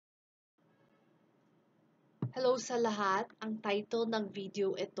Hello sa lahat! Ang title ng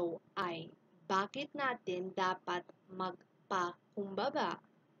video ito ay Bakit natin dapat magpa-kumbaba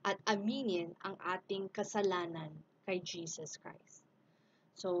at aminin ang ating kasalanan kay Jesus Christ.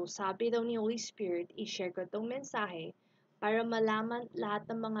 So, sabi daw ni Holy Spirit, i-share ko itong mensahe para malaman lahat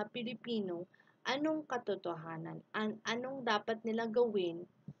ng mga Pilipino anong katotohanan, anong dapat nila gawin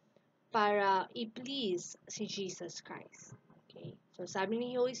para i-please si Jesus Christ. Okay? So, sabi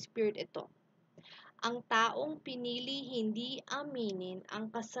ni Holy Spirit ito, ang taong pinili hindi aminin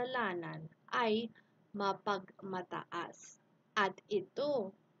ang kasalanan ay mapagmataas, at ito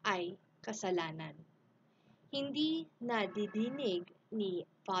ay kasalanan. Hindi nadidinig ni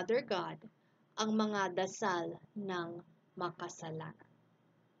Father God ang mga dasal ng makasalanan.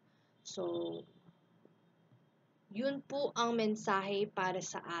 So, yun po ang mensahe para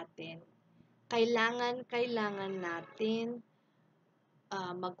sa atin. Kailangan natin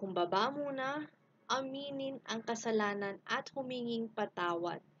magkumbaba muna, aminin ang kasalanan at huminging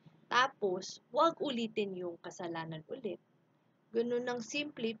patawad. Tapos, huwag ulitin yung kasalanan ulit. Ganun ng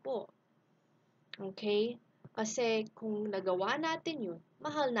simple po. Okay? Kasi kung nagawa natin yun,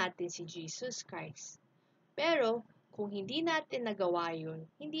 mahal natin si Jesus Christ. Pero, kung hindi natin nagawa yun,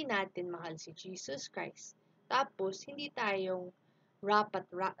 hindi natin mahal si Jesus Christ. Tapos, hindi tayong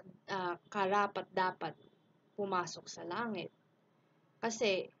karapat-dapat pumasok sa langit.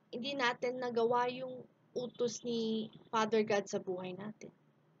 Kasi, hindi natin nagawa yung utos ni Father God sa buhay natin.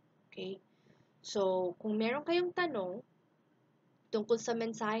 Okay? So, kung meron kayong tanong tungkol sa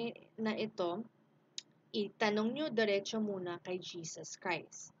mensahe na ito, itanong nyo diretso muna kay Jesus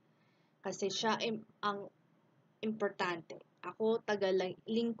Christ. Kasi siya ang importante. Ako,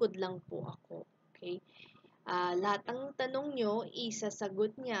 taga-lingkod lang po ako. Okay? Lahat ng tanong nyo,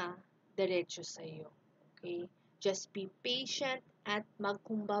 isasagot niya diretso sa iyo. Okay? Just be patient at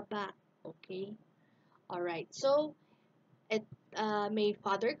magkumbaba. Okay? Alright. So, may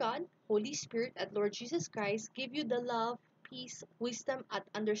Father God, Holy Spirit, at Lord Jesus Christ give you the love, peace, wisdom, at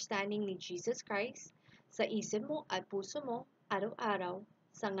understanding ni Jesus Christ sa isip mo at puso mo araw-araw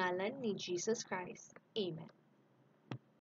sa ngalan ni Jesus Christ. Amen.